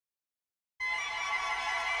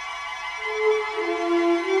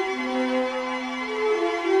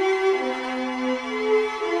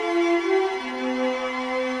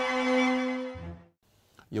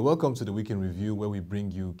Welcome to the Week in Review, where we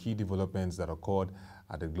bring you key developments that occurred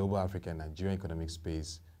at the global African and Nigerian economic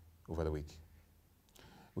space over the week.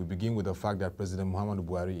 We begin with the fact that President Muhammadu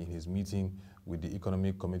Buhari, in his meeting with the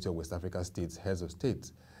Economic Committee of West Africa States, heads of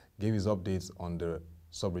state, gave his updates on the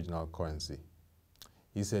sub-regional currency.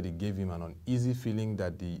 He said it gave him an uneasy feeling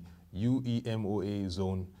that the UEMOA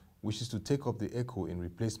zone wishes to take up the ECO in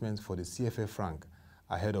replacement for the CFA franc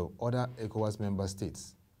ahead of other ECOWAS member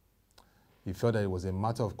states. He felt that it was a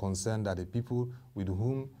matter of concern that the people with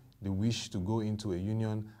whom they wish to go into a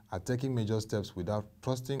union are taking major steps without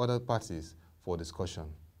trusting other parties for discussion.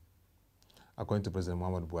 According to President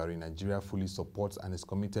Muhammadu Buhari, Nigeria fully supports and is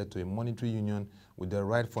committed to a monetary union with the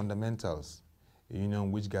right fundamentals, a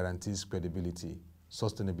union which guarantees credibility,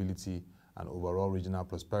 sustainability, and overall regional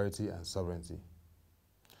prosperity and sovereignty.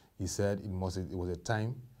 He said it was a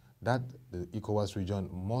time that the ECOWAS region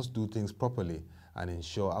must do things properly and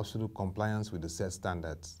ensure absolute compliance with the set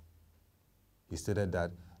standards. He stated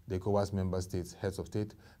that the ECOWAS member states' heads of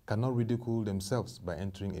state cannot ridicule themselves by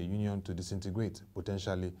entering a union to disintegrate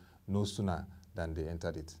potentially no sooner than they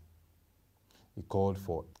entered it. He called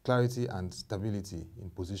for clarity and stability in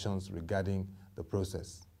positions regarding the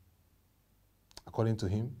process. According to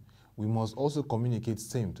him, we must also communicate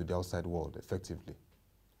same to the outside world effectively.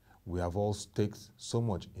 We have all staked so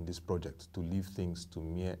much in this project to leave things to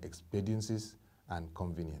mere expediencies and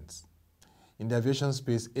convenience. In the aviation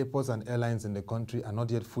space, airports and airlines in the country are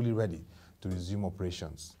not yet fully ready to resume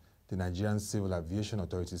operations, the Nigerian Civil Aviation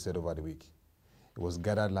Authority said over the week. It was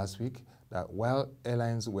gathered last week that while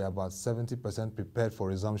airlines were about 70% prepared for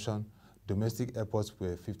resumption, domestic airports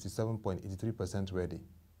were 57.83% ready.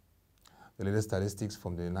 The latest statistics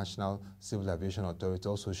from the National Civil Aviation Authority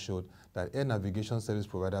also showed that air navigation service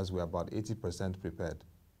providers were about 80% prepared.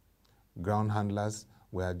 Ground handlers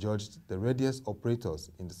were adjudged the readiest operators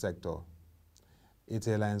in the sector. 8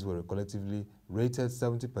 airlines were collectively rated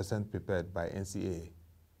 70% prepared by NCAA.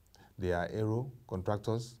 They are Aero,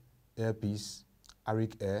 Contractors, Air Peace,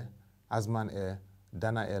 Arik Air, Asman Air,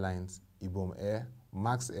 Dana Airlines, Ibom Air,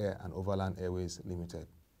 Max Air, and Overland Airways Limited.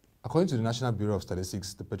 According to the National Bureau of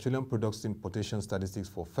Statistics, the petroleum products importation statistics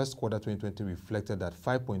for first quarter 2020 reflected that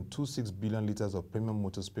 5.26 billion liters of premium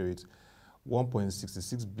motor spirit,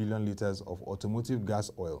 1.66 billion liters of automotive gas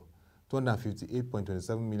oil,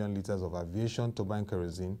 258.27 million liters of aviation turbine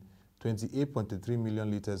kerosene, 28.3 million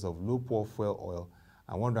liters of low-power fuel oil,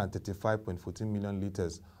 and 135.14 million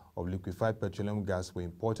liters of liquefied petroleum gas were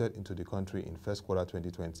imported into the country in first quarter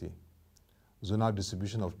 2020. Zonal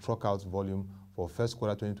distribution of truck-out volume for first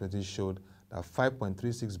quarter 2020 showed that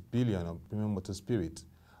 5.36 billion of premium motor spirit,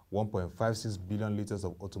 1.56 billion liters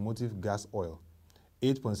of automotive gas oil,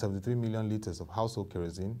 8.73 million liters of household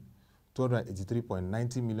kerosene,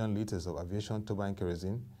 283.90 million liters of aviation turbine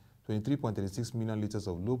kerosene, 23.36 million liters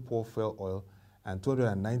of low-power fuel oil, and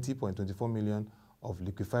 290.24 million of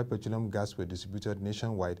liquefied petroleum gas were distributed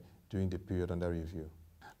nationwide during the period under review.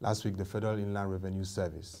 Last week, the Federal Inland Revenue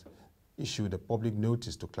Service issued a public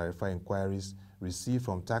notice to clarify inquiries received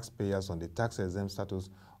from taxpayers on the tax-exempt status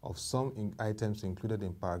of some items included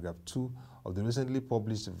in paragraph 2 of the recently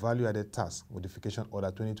published Value-Added Tax Modification Order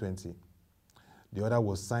 2020. The order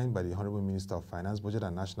was signed by the Honorable Minister of Finance, Budget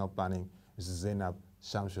and National Planning, Mrs. Zainab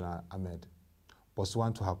Shamsuna Ahmed,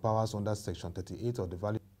 pursuant to her powers under Section 38 of the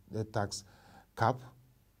Value-Added Tax Cap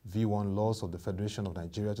V1 Laws of the Federation of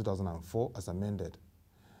Nigeria 2004 as amended.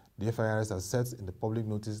 The FIRS has said in the public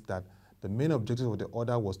notice that the main objective of the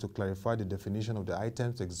order was to clarify the definition of the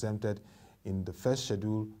items exempted in the first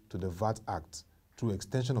schedule to the VAT Act through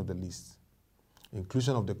extension of the list.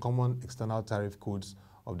 Inclusion of the common external tariff codes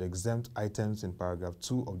of the exempt items in paragraph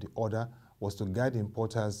 2 of the order was to guide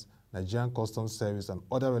importers, Nigerian Customs Service, and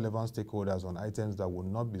other relevant stakeholders on items that would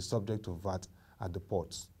not be subject to VAT at the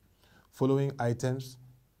ports. Following items,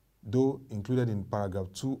 though included in paragraph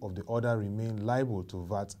 2 of the order, remain liable to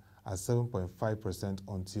VAT at 7.5%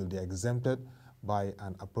 until they are exempted by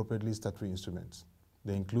an appropriately statutory instrument.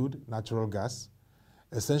 They include natural gas,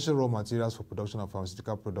 essential raw materials for production of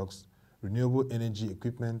pharmaceutical products, renewable energy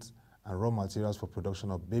equipment, and raw materials for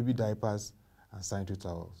production of baby diapers and sanitary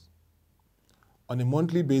towels. On a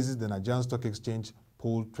monthly basis, the Nigerian Stock Exchange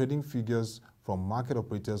polled trading figures from market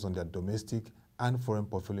operators on their domestic and foreign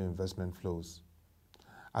portfolio investment flows.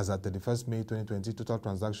 As at 31st May 2020, total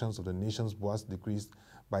transactions of the nation's bourse decreased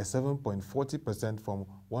by 7.40% from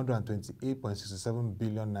 128.67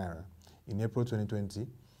 billion naira in April 2020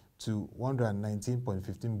 to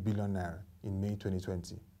 119.15 billion naira in May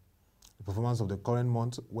 2020. The performance of the current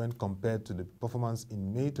month when compared to the performance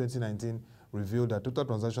in May 2019 revealed that total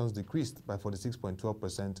transactions decreased by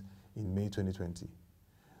 46.12% in May 2020.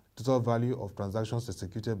 Total value of transactions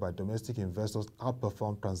executed by domestic investors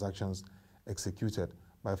outperformed transactions executed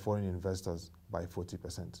by foreign investors by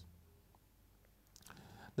 40%.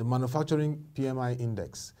 The manufacturing PMI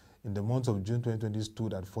index in the month of June 2020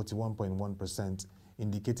 stood at 41.1%,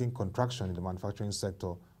 indicating contraction in the manufacturing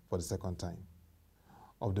sector for the second time.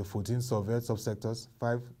 Of the 14 surveyed subsectors,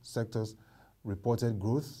 5 sectors reported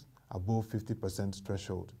growth above 50%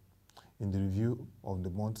 threshold. In the review of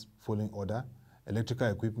the month following order, electrical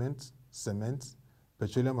equipment, cement,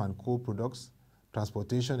 petroleum and coal products,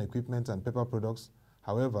 transportation equipment and paper products,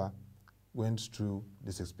 however, went through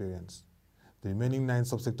this experience. The remaining 9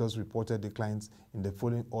 subsectors reported declines in the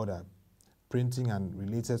following order: printing and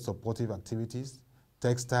related supportive activities,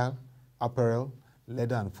 textile, apparel,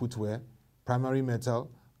 leather and footwear, primary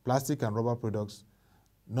metal, plastic and rubber products,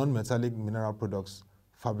 non-metallic mineral products,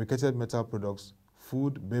 fabricated metal products,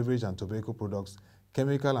 food, beverage and tobacco products,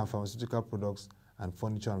 chemical and pharmaceutical products, and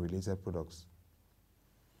furniture and related products.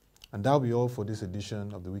 And that will be all for this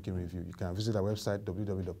edition of the Week in Review. You can visit our website,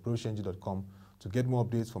 www.prochng.com, to get more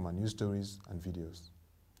updates from our news stories and videos.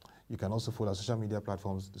 You can also follow our social media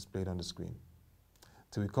platforms displayed on the screen.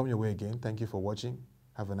 Till we come your way again, thank you for watching.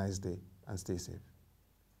 Have a nice day and stay safe.